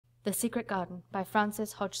The Secret Garden by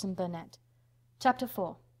Frances Hodgson Burnett. Chapter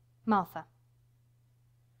 4. Martha.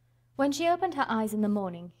 When she opened her eyes in the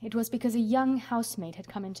morning, it was because a young housemaid had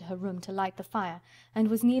come into her room to light the fire, and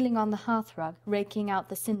was kneeling on the hearthrug, raking out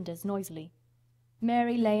the cinders noisily.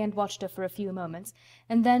 Mary lay and watched her for a few moments,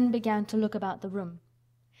 and then began to look about the room.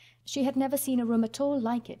 She had never seen a room at all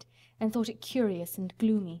like it, and thought it curious and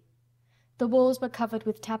gloomy. The walls were covered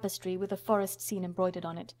with tapestry with a forest scene embroidered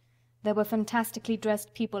on it. There were fantastically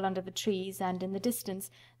dressed people under the trees, and in the distance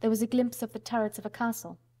there was a glimpse of the turrets of a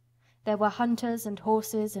castle. There were hunters and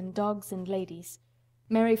horses and dogs and ladies.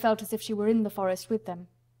 Mary felt as if she were in the forest with them.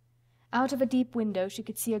 Out of a deep window she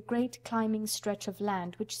could see a great climbing stretch of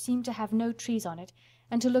land which seemed to have no trees on it,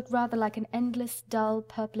 and to look rather like an endless, dull,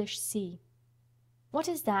 purplish sea. "What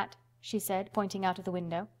is that?" she said, pointing out of the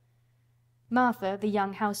window. Martha, the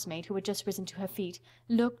young housemaid, who had just risen to her feet,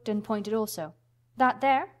 looked and pointed also. "That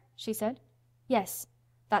there?" she said. "Yes,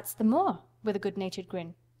 that's the moor," with a good-natured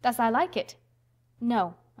grin. "Does tha like it?"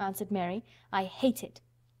 "No," answered Mary, "I hate it."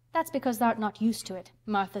 "That's because thou'rt not used to it,"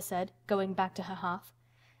 Martha said, going back to her hearth.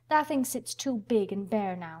 "Tha thinks it's too big and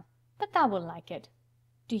bare now. But thou will like it."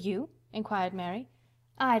 "Do you?" inquired Mary.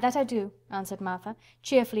 "Aye, that I do," answered Martha,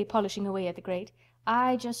 cheerfully polishing away at the grate.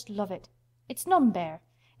 "I just love it. It's none bare.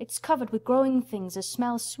 It's covered with growing things as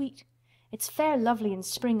smells sweet. It's fair lovely in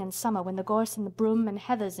spring and summer when the gorse and the broom and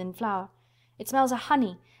heather's in flower. It smells of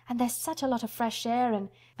honey, and there's such a lot of fresh air, and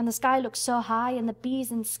the sky looks so high, and the bees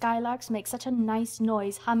and skylarks make such a nice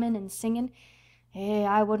noise hummin' and singin'.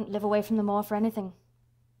 I wouldn't live away from the moor for anything."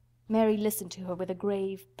 Mary listened to her with a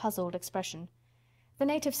grave, puzzled expression. The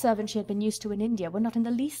native servants she had been used to in India were not in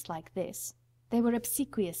the least like this. They were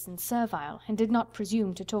obsequious and servile, and did not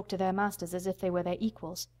presume to talk to their masters as if they were their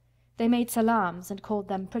equals. They made salams and called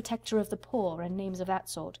them protector of the poor and names of that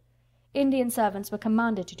sort. Indian servants were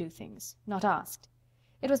commanded to do things, not asked.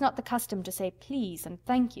 It was not the custom to say please and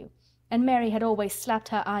thank you, and Mary had always slapped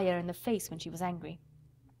her ayah in the face when she was angry.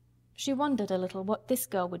 She wondered a little what this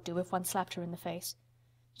girl would do if one slapped her in the face.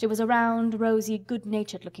 She was a round, rosy,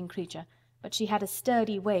 good-natured looking creature, but she had a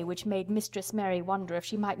sturdy way which made Mistress Mary wonder if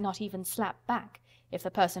she might not even slap back, if the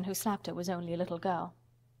person who slapped her was only a little girl.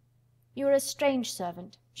 "You are a strange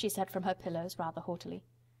servant," she said from her pillows, rather haughtily.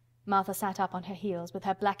 Martha sat up on her heels, with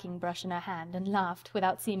her blacking brush in her hand, and laughed,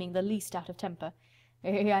 without seeming the least out of temper.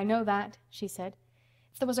 "I know that," she said.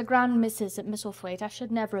 "If there was a grand missus at Misselthwaite, I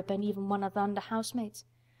should never have been even one of the under housemaids.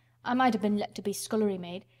 I might have been let to be scullery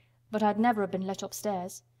maid, but I'd never have been let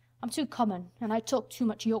upstairs. I'm too common, and I talk too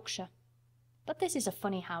much Yorkshire. But this is a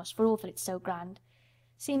funny house, for all that it's so grand.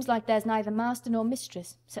 Seems like there's neither master nor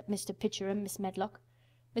mistress, except Mr. Pitcher and Miss Medlock.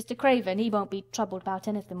 Mr. Craven, he won't be troubled about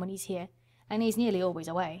anything when he's here, and he's nearly always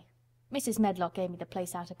away. Mrs. Medlock gave me the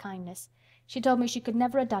place out of kindness. She told me she could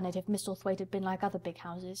never have done it if Misselthwaite had been like other big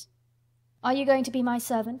houses." "Are you going to be my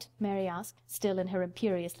servant?" Mary asked, still in her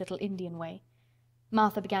imperious little Indian way.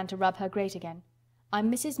 Martha began to rub her grate again. "I'm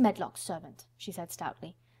Mrs. Medlock's servant," she said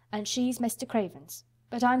stoutly, "and she's Mr. Craven's.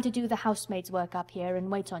 But I'm to do the housemaid's work up here and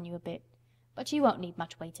wait on you a bit. But you won't need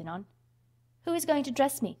much waiting on." "Who is going to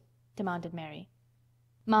dress me?" demanded Mary.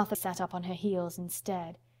 Martha sat up on her heels and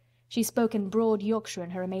stared. She spoke in broad Yorkshire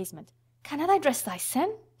in her amazement. "Canna thy dress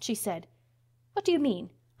thysen?" she said. "What do you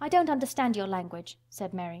mean? I don't understand your language,"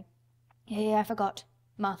 said Mary. I forgot,"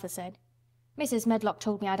 Martha said. "Mrs. Medlock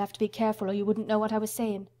told me I'd have to be careful or you wouldn't know what I was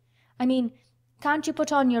saying. I mean, can't you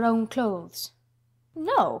put on your own clothes?"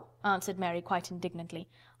 "No," answered Mary quite indignantly.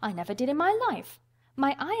 "I never did in my life.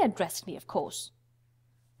 My ayah dressed me, of course."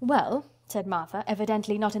 "Well," said Martha,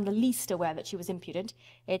 evidently not in the least aware that she was impudent,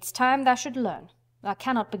 "it's time thou should learn. Thou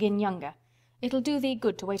cannot begin younger. It'll do thee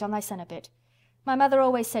good to wait on thysen a bit. My mother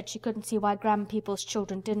always said she couldn't see why grand people's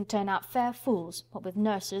children didn't turn out fair fools, what with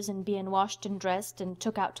nurses and being washed and dressed and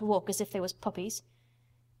took out to walk as if they was puppies."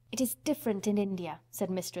 "It is different in India," said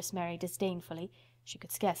Mistress Mary disdainfully. She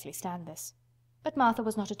could scarcely stand this. But Martha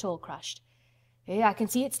was not at all crushed. "I can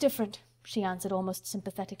see it's different," she answered almost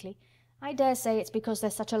sympathetically. "I dare say it's because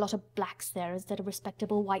there's such a lot of blacks there instead of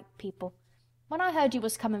respectable white people. When I heard you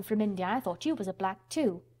was coming from India I thought you was a black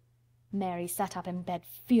too." Mary sat up in bed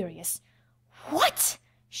furious. "What?"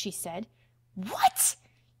 she said. "What?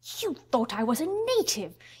 You thought I was a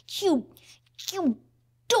native! You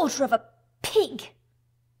daughter of a pig!"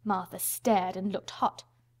 Martha stared and looked hot.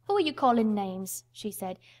 "Who are you calling names?" she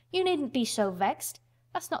said. "You needn't be so vexed.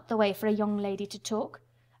 That's not the way for a young lady to talk.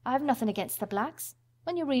 I've nothing against the blacks.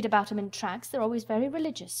 When you read about 'em in tracts, they're always very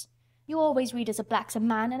religious. You always read as a black's a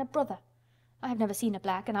man and a brother. I have never seen a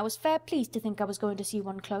black, and I was fair pleased to think I was going to see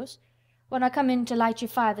one close. When I come in to light your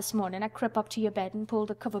fire this morning, I crept up to your bed and pulled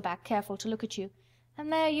the cover back careful to look at you.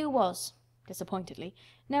 And there you was. disappointedly.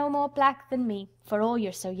 "No more black than me, for all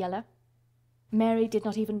you're so yeller." Mary did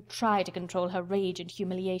not even try to control her rage and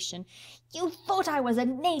humiliation. "You thought I was a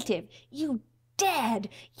native! You dared!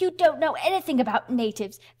 You don't know anything about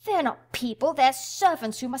natives! They're not people, they're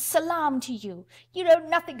servants who must salaam to you! You know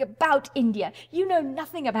nothing about India! You know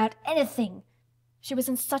nothing about anything!" She was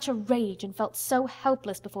in such a rage and felt so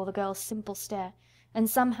helpless before the girl's simple stare, and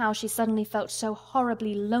somehow she suddenly felt so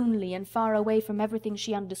horribly lonely and far away from everything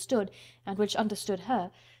she understood and which understood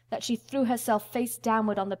her, that she threw herself face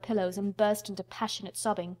downward on the pillows and burst into passionate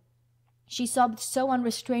sobbing. She sobbed so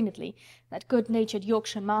unrestrainedly that good-natured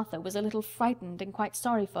Yorkshire Martha was a little frightened and quite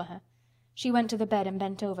sorry for her. She went to the bed and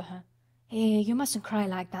bent over her. You mustn't cry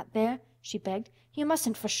like that there," she begged. "You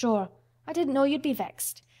mustn't for sure. I didn't know you'd be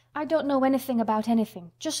vexed. I don't know anything about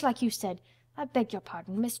anything, just like you said. I beg your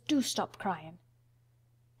pardon, miss, do stop crying."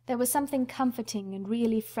 There was something comforting and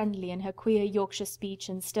really friendly in her queer Yorkshire speech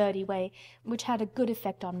and sturdy way, which had a good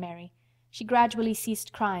effect on Mary. She gradually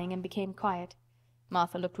ceased crying and became quiet.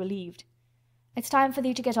 Martha looked relieved. "It's time for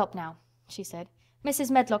thee to get up now," she said.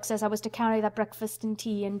 "Mrs. Medlock says I was to carry thy breakfast and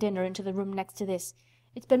tea and dinner into the room next to this.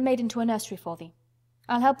 It's been made into a nursery for thee.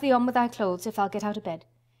 I'll help thee on with thy clothes if thou get out of bed.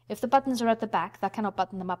 If the buttons are at the back, thou cannot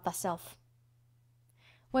button them up thyself."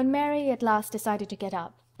 When Mary at last decided to get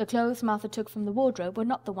up, the clothes Martha took from the wardrobe were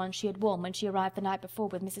not the ones she had worn when she arrived the night before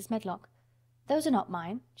with Mrs. Medlock. "Those are not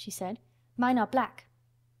mine," she said. "Mine are black."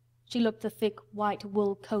 She looked the thick white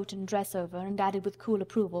wool coat and dress over, and added with cool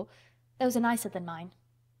approval, "Those are nicer than mine."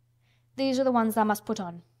 "These are the ones thou must put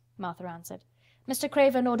on," Martha answered. "Mr.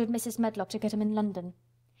 Craven ordered Mrs. Medlock to get 'em in London.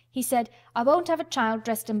 He said, 'I won't have a child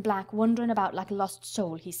dressed in black wandering about like a lost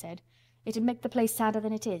soul,' he said. 'It'd make the place sadder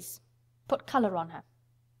than it is. Put colour on her.'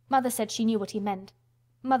 Mother said she knew what he meant.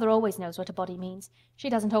 Mother always knows what a body means. She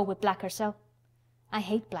doesn't hold with black herself." "I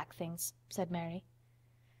hate black things," said Mary.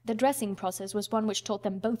 The dressing process was one which taught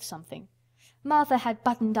them both something. Martha had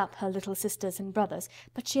buttoned up her little sisters and brothers,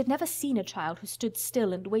 but she had never seen a child who stood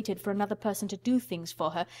still and waited for another person to do things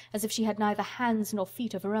for her as if she had neither hands nor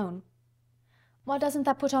feet of her own. "Why doesn't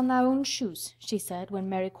thou put on thy own shoes?" she said, when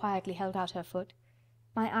Mary quietly held out her foot.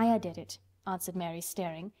 "My ayah did it," answered Mary,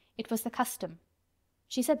 staring. "It was the custom."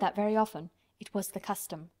 She said that very often. It was the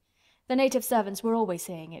custom. The native servants were always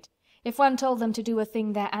saying it. If one told them to do a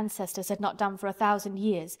thing their ancestors had not done for 1,000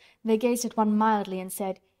 years, they gazed at one mildly and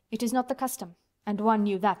said, "It is not the custom," and one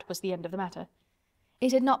knew that was the end of the matter.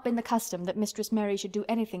 It had not been the custom that Mistress Mary should do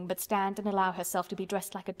anything but stand and allow herself to be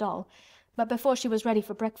dressed like a doll, but before she was ready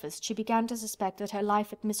for breakfast she began to suspect that her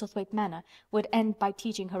life at Misselthwaite Manor would end by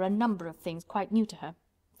teaching her a number of things quite new to her.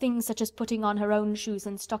 Things such as putting on her own shoes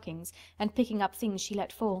and stockings, and picking up things she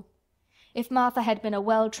let fall. If Martha had been a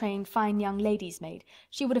well-trained, fine young lady's maid,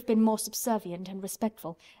 she would have been more subservient and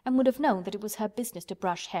respectful, and would have known that it was her business to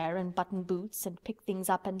brush hair and button boots and pick things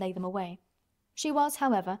up and lay them away. She was,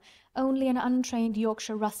 however, only an untrained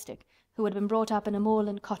Yorkshire rustic, who had been brought up in a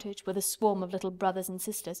moorland cottage with a swarm of little brothers and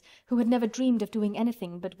sisters, who had never dreamed of doing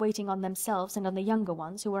anything but waiting on themselves and on the younger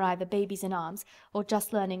ones, who were either babies in arms or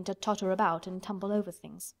just learning to totter about and tumble over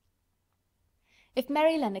things. If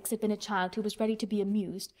Mary Lennox had been a child who was ready to be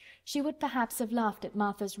amused, she would perhaps have laughed at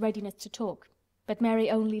Martha's readiness to talk, but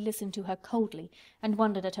Mary only listened to her coldly and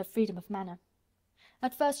wondered at her freedom of manner.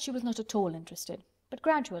 At first she was not at all interested, but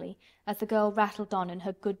gradually, as the girl rattled on in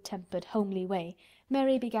her good-tempered, homely way,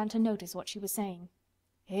 Mary began to notice what she was saying.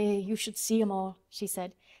 You should see 'em all," she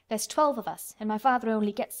said. "There's 12 of us, and my father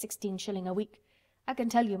only gets 16 shilling a week. I can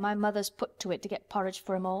tell you my mother's put to it to get porridge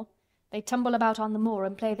for 'em all. They tumble about on the moor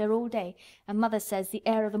and play there all day, and mother says the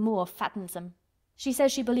air of the moor fattens 'em. She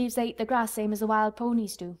says she believes they eat the grass same as the wild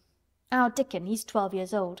ponies do. Our Dickon, he's 12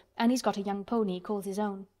 years old, and he's got a young pony he calls his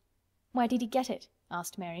own." "Where did he get it?"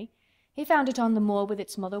 asked Mary. "He found it on the moor with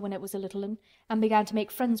its mother when it was a little un, and began to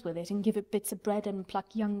make friends with it and give it bits of bread and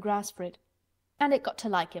pluck young grass for it. And it got to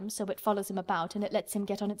like him, so it follows him about and it lets him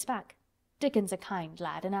get on its back. Dickon's a kind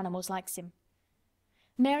lad, and animals likes him."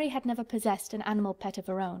 Mary had never possessed an animal pet of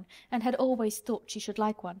her own, and had always thought she should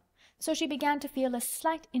like one, so she began to feel a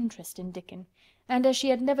slight interest in Dickon, and as she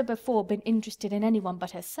had never before been interested in anyone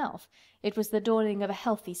but herself, it was the dawning of a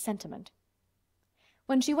healthy sentiment.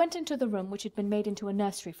 When she went into the room which had been made into a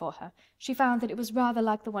nursery for her, she found that it was rather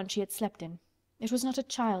like the one she had slept in. It was not a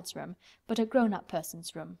child's room, but a grown-up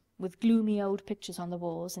person's room, with gloomy old pictures on the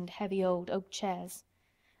walls and heavy old oak chairs.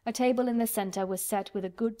 A table in the centre was set with a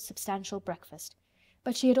good substantial breakfast.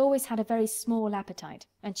 But she had always had a very small appetite,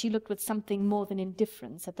 and she looked with something more than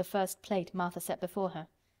indifference at the first plate Martha set before her.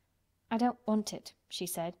 "I don't want it," she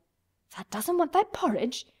said. "Thou doesn't want thy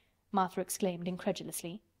porridge?" Martha exclaimed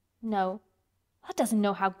incredulously. "No." "Thou doesn't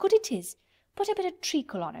know how good it is. Put a bit of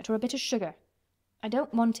treacle on it, or a bit of sugar," "I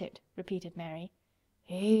don't want it," repeated Mary.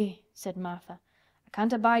 "Eh," said Martha. "I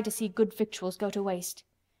can't abide to see good victuals go to waste.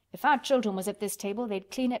 If our children was at this table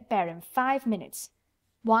they'd clean it bare in 5 minutes."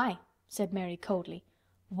 "Why?" said Mary coldly.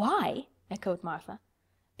 "Why?" echoed Martha.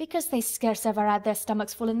 "Because they scarce ever had their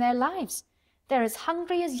stomachs full in their lives. They're as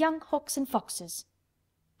hungry as young hawks and foxes."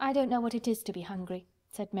 "I don't know what it is to be hungry,"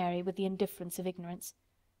 said Mary with the indifference of ignorance.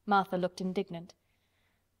 Martha looked indignant.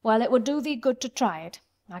 "Well, it would do thee good to try it.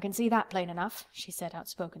 I can see that plain enough," she said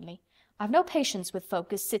outspokenly. "I've no patience with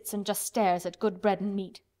folk as sits and just stares at good bread and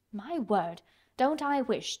meat. My word, don't I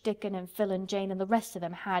wish Dickon and Phil and Jane and the rest of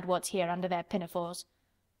them had what's here under their pinafores."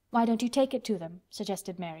 "Why don't you take it to them?"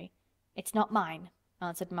 suggested Mary. "It's not mine,"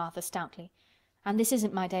 answered Martha stoutly. "And this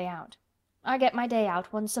isn't my day out. I get my day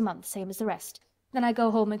out once a month, same as the rest. Then I go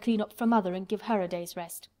home and clean up for Mother and give her a day's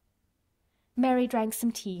rest." Mary drank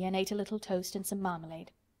some tea and ate a little toast and some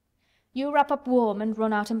marmalade. "You wrap up warm and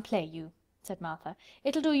run out and play, you," said Martha.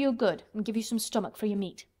 "It'll do you good and give you some stomach for your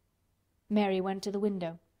meat." Mary went to the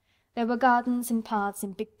window. There were gardens and paths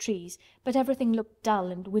and big trees, but everything looked dull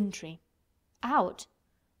and wintry. "Out?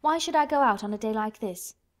 Why should I go out on a day like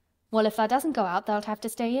this?" "Well, if thou doesn't go out thou'lt have to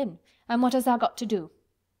stay in. And what has thou got to do?"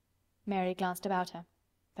 Mary glanced about her.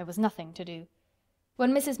 There was nothing to do.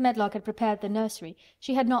 When Mrs. Medlock had prepared the nursery,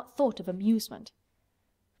 she had not thought of amusement.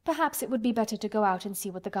 Perhaps it would be better to go out and see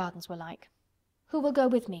what the gardens were like. "Who will go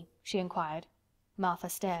with me?" she inquired. Martha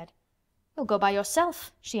stared. "You'll go by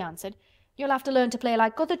yourself," she answered. "You'll have to learn to play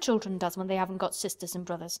like other children does when they haven't got sisters and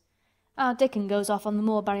brothers. Our Dickon goes off on the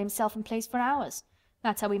moor by himself and plays for hours.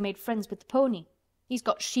 That's how he made friends with the pony. He's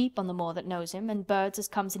got sheep on the moor that knows him, and birds as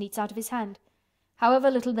comes and eats out of his hand. However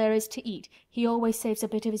little there is to eat, he always saves a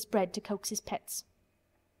bit of his bread to coax his pets."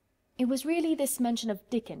 It was really this mention of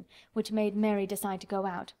Dickon which made Mary decide to go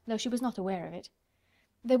out, though she was not aware of it.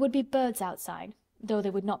 There would be birds outside, though they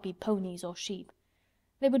would not be ponies or sheep.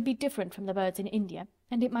 They would be different from the birds in India,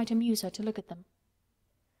 and it might amuse her to look at them.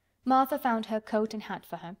 Martha found her coat and hat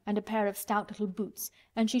for her, and a pair of stout little boots,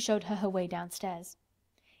 and she showed her her way downstairs.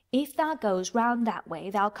 "If thou goes round that way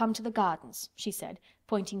thou'll come to the gardens," she said,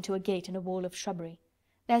 pointing to a gate in a wall of shrubbery.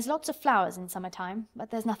 "There's lots of flowers in summer time, but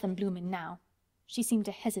there's nothing bloomin' now." She seemed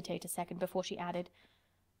to hesitate a second before she added,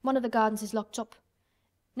 "One of the gardens is locked up.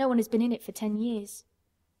 No one has been in it for 10 years."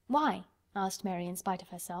 "Why?" asked Mary in spite of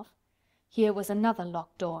herself. Here was another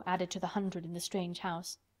locked door added to the 100 in the strange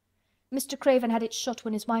house. "Mr. Craven had it shut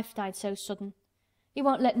when his wife died so sudden. He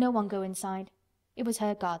won't let no one go inside. It was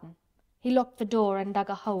her garden. He locked the door and dug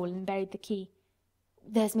a hole and buried the key.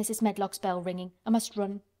 There's Mrs. Medlock's bell ringing. I must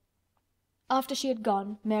run." After she had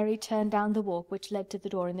gone, Mary turned down the walk which led to the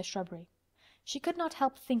door in the shrubbery. She could not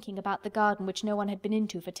help thinking about the garden which no one had been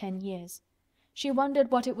into for 10 years. She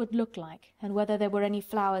wondered what it would look like, and whether there were any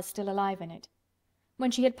flowers still alive in it.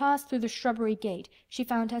 When she had passed through the shrubbery gate, she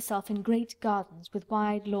found herself in great gardens, with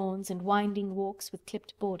wide lawns and winding walks with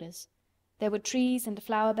clipped borders. There were trees and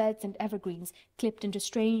flower beds and evergreens clipped into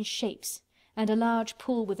strange shapes, and a large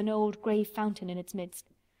pool with an old grey fountain in its midst.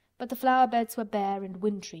 But the flower beds were bare and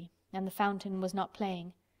wintry, and the fountain was not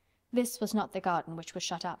playing. This was not the garden which was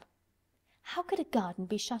shut up. How could a garden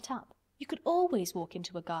be shut up? You could always walk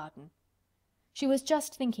into a garden. She was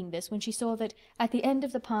just thinking this when she saw that, at the end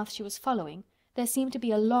of the path she was following, there seemed to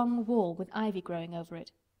be a long wall with ivy growing over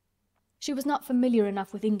it. She was not familiar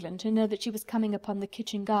enough with England to know that she was coming upon the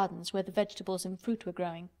kitchen gardens where the vegetables and fruit were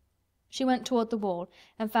growing. She went toward the wall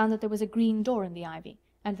and found that there was a green door in the ivy,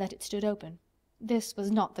 and that it stood open. This was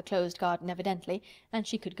not the closed garden evidently, and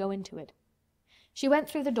she could go into it. She went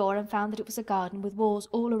through the door and found that it was a garden with walls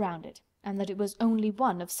all around it, and that it was only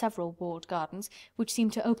one of several walled gardens which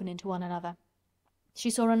seemed to open into one another.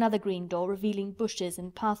 She saw another green door revealing bushes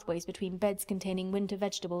and pathways between beds containing winter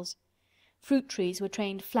vegetables. Fruit trees were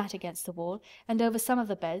trained flat against the wall, and over some of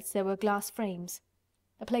the beds there were glass frames.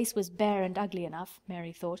 The place was bare and ugly enough,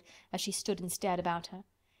 Mary thought, as she stood and stared about her.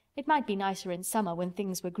 It might be nicer in summer when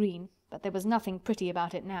things were green, but there was nothing pretty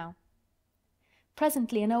about it now.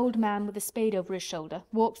 Presently an old man with a spade over his shoulder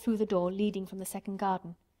walked through the door leading from the second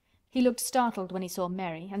garden. He looked startled when he saw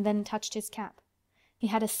Mary, and then touched his cap. He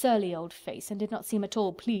had a surly old face, and did not seem at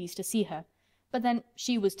all pleased to see her. But then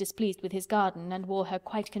she was displeased with his garden, and wore her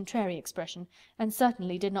quite contrary expression, and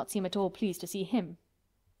certainly did not seem at all pleased to see him.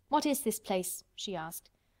 "What is this place?" she asked.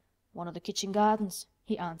 "One of the kitchen gardens,"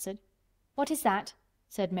 he answered. "What is that?"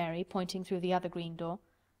 said Mary, pointing through the other green door.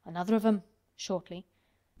 "Another of 'em," shortly.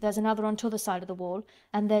 "There's another on t'other side of the wall,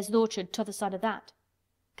 and there's th' orchard t'other side of that."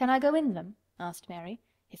 "Can I go in them?" asked Mary.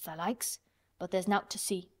 "If tha likes, but there's nowt to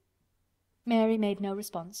see." Mary made no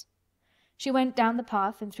response. She went down the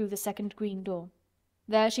path and through the second green door.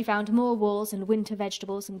 There she found more walls and winter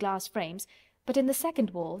vegetables and glass frames, But in the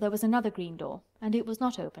second wall there was another green door, and it was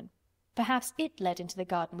not open. Perhaps it led into the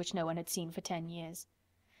garden which no one had seen for 10 years.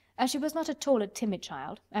 As she was not at all a timid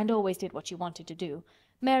child, and always did what she wanted to do,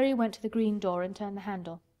 Mary went to the green door and turned the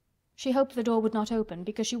handle. She hoped the door would not open,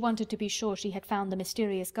 because she wanted to be sure she had found the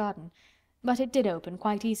mysterious garden, but it did open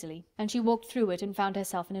quite easily, and she walked through it and found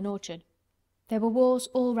herself in an orchard. There were walls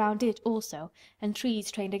all round it also, and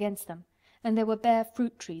trees trained against them, and there were bare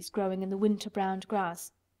fruit trees growing in the winter-browned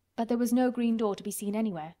grass, but there was no green door to be seen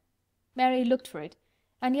anywhere. Mary looked for it,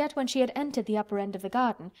 and yet when she had entered the upper end of the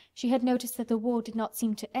garden she had noticed that the wall did not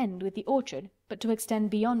seem to end with the orchard, but to extend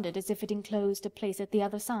beyond it as if it enclosed a place at the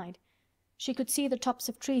other side. She could see the tops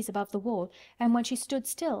of trees above the wall, and when she stood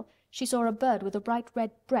still she saw a bird with a bright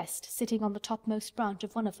red breast sitting on the topmost branch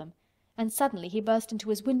of one of them, and suddenly he burst into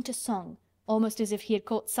his winter song, almost as if he had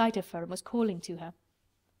caught sight of her and was calling to her.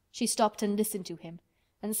 She stopped and listened to him,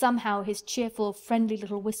 and somehow his cheerful, friendly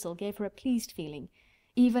little whistle gave her a pleased feeling.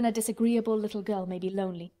 Even a disagreeable little girl may be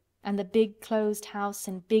lonely, and the big closed house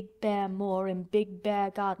and big bare moor and big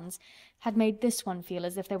bare gardens had made this one feel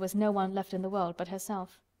as if there was no one left in the world but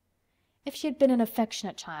herself. If she had been an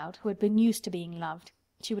affectionate child, who had been used to being loved,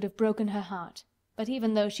 she would have broken her heart, but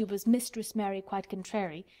even though she was Mistress Mary quite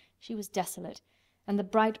contrary, she was desolate, and the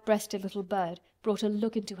bright-breasted little bird brought a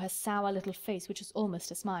look into her sour little face which was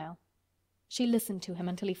almost a smile. She listened to him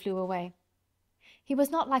until he flew away. He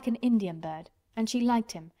was not like an Indian bird, and she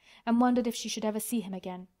liked him, and wondered if she should ever see him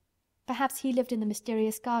again. Perhaps he lived in the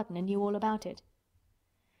mysterious garden and knew all about it.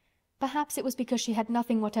 Perhaps it was because she had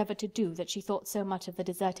nothing whatever to do that she thought so much of the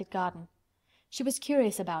deserted garden. She was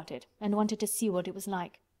curious about it, and wanted to see what it was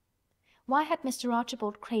like. Why had Mr.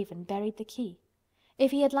 Archibald Craven buried the key?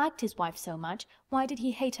 If he had liked his wife so much, why did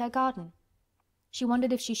he hate her garden? She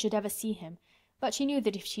wondered if she should ever see him, but she knew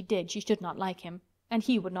that if she did she should not like him, and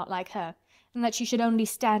he would not like her, and that she should only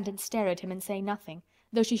stand and stare at him and say nothing,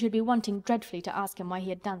 though she should be wanting dreadfully to ask him why he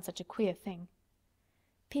had done such a queer thing.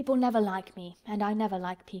 "People never like me, and I never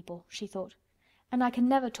like people," she thought, "and I can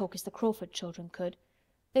never talk as the Crawford children could.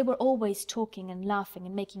 They were always talking and laughing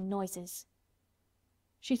and making noises."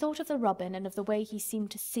 She thought of the robin and of the way he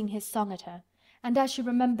seemed to sing his song at her, and as she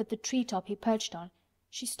remembered the tree-top he perched on,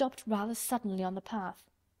 she stopped rather suddenly on the path.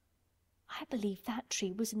 "I believe that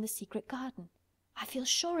tree was in the secret garden. I feel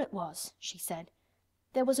sure it was," she said.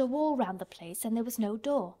 "There was a wall round the place, and there was no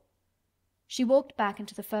door." She walked back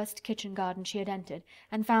into the first kitchen garden she had entered,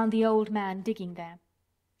 and found the old man digging there.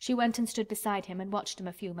 She went and stood beside him and watched him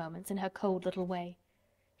a few moments in her cold little way.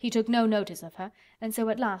 He took no notice of her, and so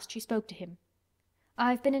at last she spoke to him.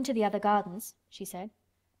 "I've been into the other gardens," she said.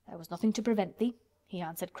 "There was nothing to prevent thee," he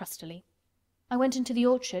answered crustily. "I went into the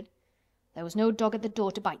orchard." "There was no dog at the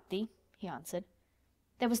door to bite thee," he answered.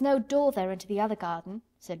 "There was no door there into the other garden,"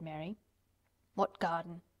 said Mary. "What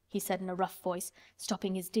garden?" he said in a rough voice,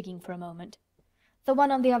 stopping his digging for a moment. "The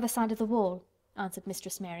one on the other side of the wall," answered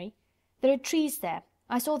Mistress Mary. "There are trees there.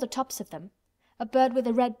 I saw the tops of them. A bird with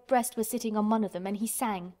a red breast was sitting on one of them, and he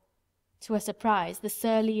sang." To her surprise, the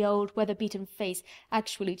surly old weather-beaten face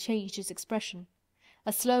actually changed its expression.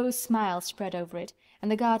 A slow smile spread over it,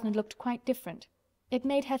 and the garden looked quite different. It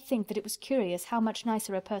made her think that it was curious how much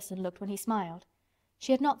nicer a person looked when he smiled.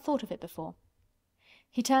 She had not thought of it before.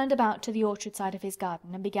 He turned about to the orchard side of his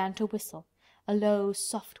garden and began to whistle, a low,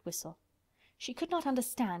 soft whistle. She could not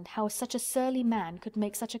understand how such a surly man could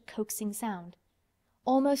make such a coaxing sound.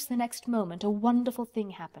 Almost the next moment a wonderful thing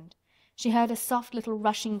happened. She heard a soft little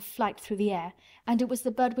rushing flight through the air, and it was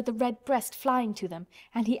the bird with the red breast flying to them,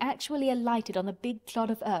 and he actually alighted on the big clod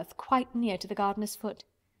of earth quite near to the gardener's foot.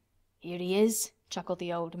 "Here he is," chuckled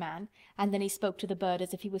the old man, and then he spoke to the bird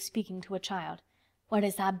as if he was speaking to a child. "Where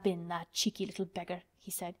has thou been, thou cheeky little beggar?"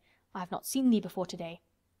 he said. "I have not seen thee before today.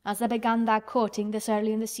 Has thou begun thy courting this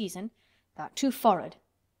early in the season? Thou'rt too forrard."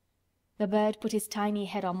 The bird put his tiny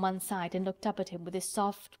head on one side and looked up at him with his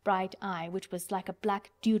soft, bright eye, which was like a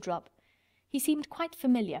black dewdrop. He seemed quite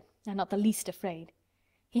familiar, and not the least afraid.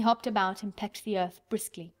 He hopped about and pecked the earth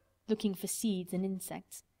briskly, looking for seeds and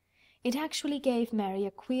insects. It actually gave Mary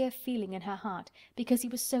a queer feeling in her heart, because he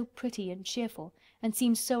was so pretty and cheerful, and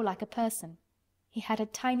seemed so like a person. He had a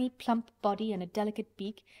tiny plump body and a delicate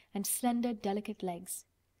beak, and slender delicate legs.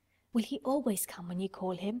 "Will he always come when ye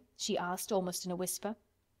call him?" she asked, almost in a whisper.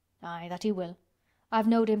 "Aye, that he will. I've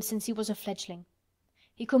knowed him since he was a fledgling.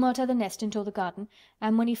 He come out o' the nest into the garden,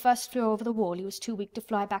 and when he first flew over the wall he was too weak to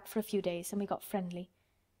fly back for a few days, and we got friendly.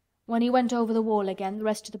 When he went over the wall again the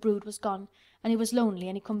rest of the brood was gone, and he was lonely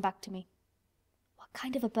and he come back to me." "What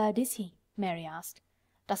kind of a bird is he?" Mary asked.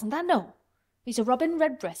 "Doesn't tha know? He's a robin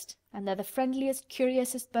redbreast, and they're the friendliest,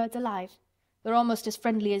 curiousest birds alive. They're almost as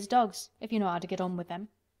friendly as dogs, if you know how to get on with them.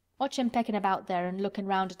 Watch him pecking about there and looking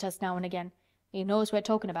round at us now and again. He knows we're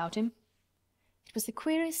talking about him." It was the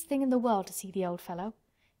queerest thing in the world to see the old fellow.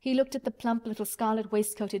 He looked at the plump little scarlet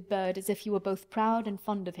waistcoated bird as if he were both proud and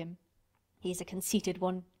fond of him. "He's a conceited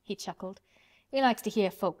one," he chuckled. "He likes to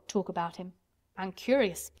hear folk talk about him. And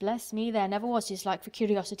curious, bless me, there never was his like for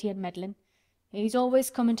curiosity and meddling. He's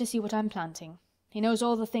always coming to see what I'm planting. He knows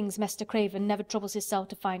all the things Mester Craven never troubles hisself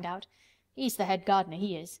to find out. He's the head gardener,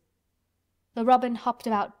 he is." The robin hopped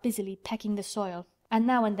about busily pecking the soil, and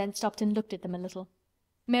now and then stopped and looked at them a little.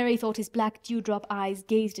 Mary thought his black dewdrop eyes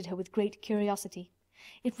gazed at her with great curiosity.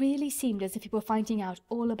 It really seemed as if he were finding out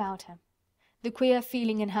all about her. The queer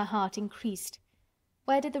feeling in her heart increased.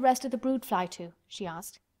 "Where did the rest of the brood fly to?" she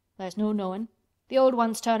asked. "There's no knowing. The old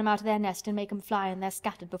ones turn 'em out of their nest and make 'em fly and they're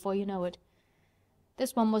scattered before you know it.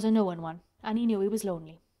 This one was a knowing one, and he knew he was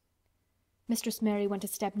lonely." Mistress Mary went a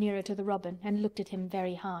step nearer to the robin and looked at him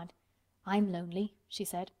very hard. "I'm lonely," she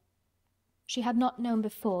said. She had not known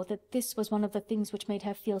before that this was one of the things which made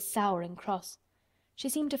her feel sour and cross. She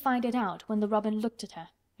seemed to find it out when the robin looked at her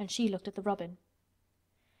and she looked at the robin.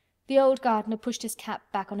 The old gardener pushed his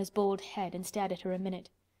cap back on his bald head and stared at her a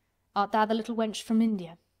minute. "Art thou the little wench from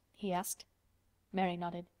India?" he asked. Mary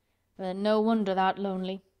nodded. "Then no wonder thou'rt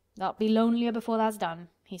lonely. Thou'lt be lonelier before thou's done,"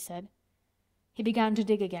 he said. He began to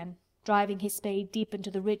dig again, driving his spade deep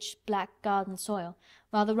into the rich, black garden soil,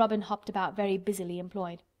 while the robin hopped about very busily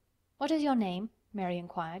employed. "What is your name?" Mary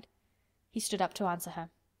inquired. He stood up to answer her.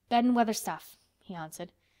 "Ben Weatherstaff," he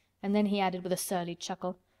answered, and then he added with a surly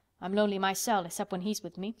chuckle, "I'm lonely mysel', except when he's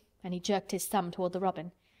with me," and he jerked his thumb toward the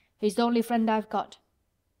robin. "He's the only friend I've got."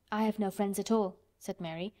 "I have no friends at all," said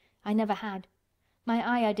Mary. "I never had. My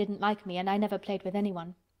Ayah didn't like me, and I never played with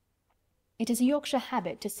anyone." It is a Yorkshire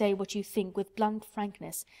habit to say what you think with blunt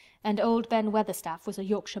frankness, and old Ben Weatherstaff was a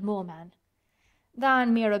Yorkshire moorman. "Tha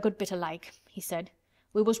and me are a good bit alike," he said.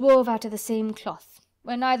 "We was wove out of the same cloth.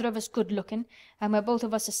 We're neither of us good looking, and we're both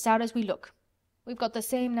of us as sour as we look. We've got the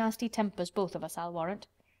same nasty tempers, both of us, I'll warrant."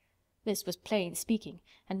 This was plain speaking,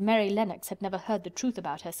 and Mary Lennox had never heard the truth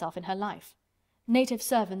about herself in her life. Native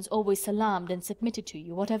servants always salaamed and submitted to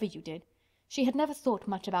you, whatever you did. She had never thought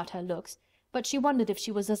much about her looks, but she wondered if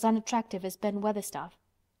she was as unattractive as Ben Weatherstaff,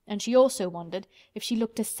 and she also wondered if she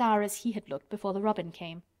looked as sour as he had looked before the robin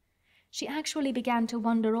came. She actually began to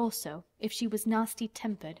wonder also if she was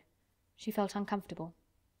nasty-tempered. She felt uncomfortable.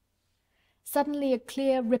 Suddenly a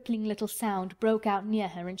clear, rippling little sound broke out near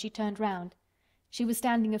her, and she turned round. She was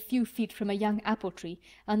standing a few feet from a young apple tree,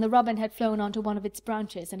 and the robin had flown onto one of its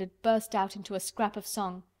branches and had burst out into a scrap of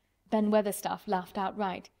song. Ben Weatherstaff laughed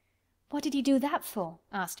outright. "What did he do that for?"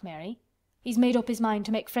 asked Mary. "He's made up his mind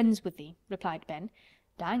to make friends with thee," replied Ben.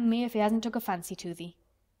 "Dang me if he hasn't took a fancy to thee."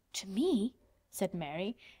 "To me?" said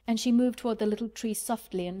Mary, and she moved toward the little tree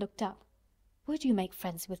softly and looked up. "Would you make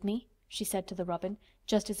friends with me?" she said to the robin,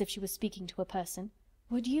 just as if she was speaking to a person.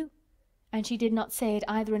 "Would you?" And she did not say it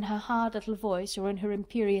either in her hard little voice or in her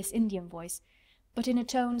imperious Indian voice, but in a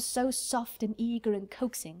tone so soft and eager and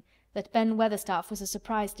coaxing that Ben Weatherstaff was as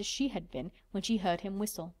surprised as she had been when she heard him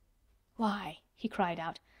whistle. "Why," he cried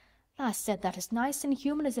out, "tha said that as nice and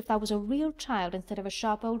human as if thou was a real child instead of a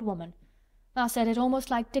sharp old woman. Thou said it almost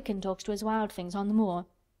like Dickon talks to his wild things on the moor."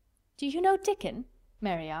 "Do you know Dickon?"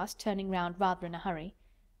 Mary asked, turning round rather in a hurry.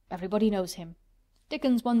 "Everybody knows him.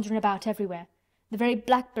 Dickon's wandering about everywhere. The very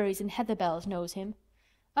blackberries and heather bells knows him.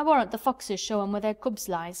 I warrant the foxes show him where their cubs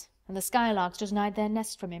lies, and the skylarks doesn't hide their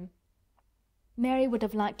nests from him." Mary would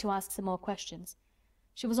have liked to ask some more questions.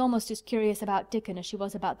 She was almost as curious about Dickon as she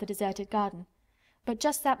was about the deserted garden. But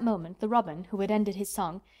just that moment the robin, who had ended his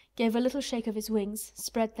song, gave a little shake of his wings,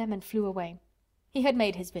 spread them, and flew away. He had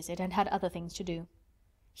made his visit and had other things to do.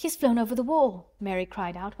 "He has flown over the wall!" Mary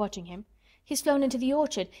cried out, watching him. "He has flown into the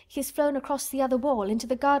orchard! He has flown across the other wall, into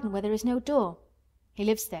the garden where there is no door!" "He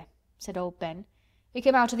lives there," said old Ben. "He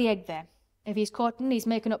came out of the egg there. If he's courtin', he's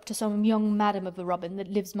making up to some young madam of the robin that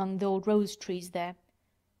lives among the old rose trees there."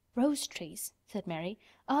 "Rose trees?" said Mary.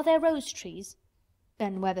 "Are there rose trees?"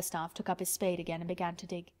 Ben Weatherstaff took up his spade again and began to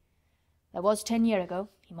dig. "There was 10 year ago,"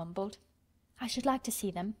 he mumbled. "I should like to see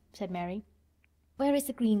them," said Mary. "Where is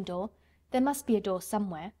the green door? There must be a door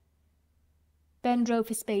somewhere." Ben drove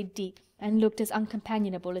his spade deep and looked as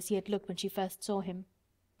uncompanionable as he had looked when she first saw him.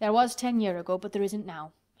 "There was 10 year ago, but there isn't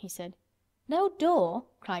now," he said. "No door?"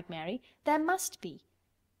 cried Mary. "There must be."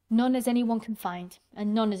 "None as anyone can find,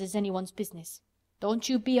 and none as is anyone's business. Don't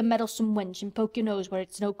you be a meddlesome wench and poke your nose where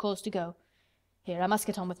it's no cause to go. Here, I must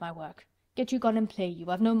get on with my work. Get you gone and play you,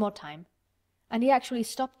 I've no more time." And he actually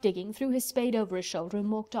stopped digging, threw his spade over his shoulder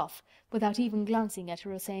and walked off, without even glancing at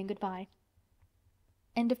her or saying good-bye.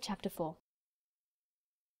 End of chapter 4.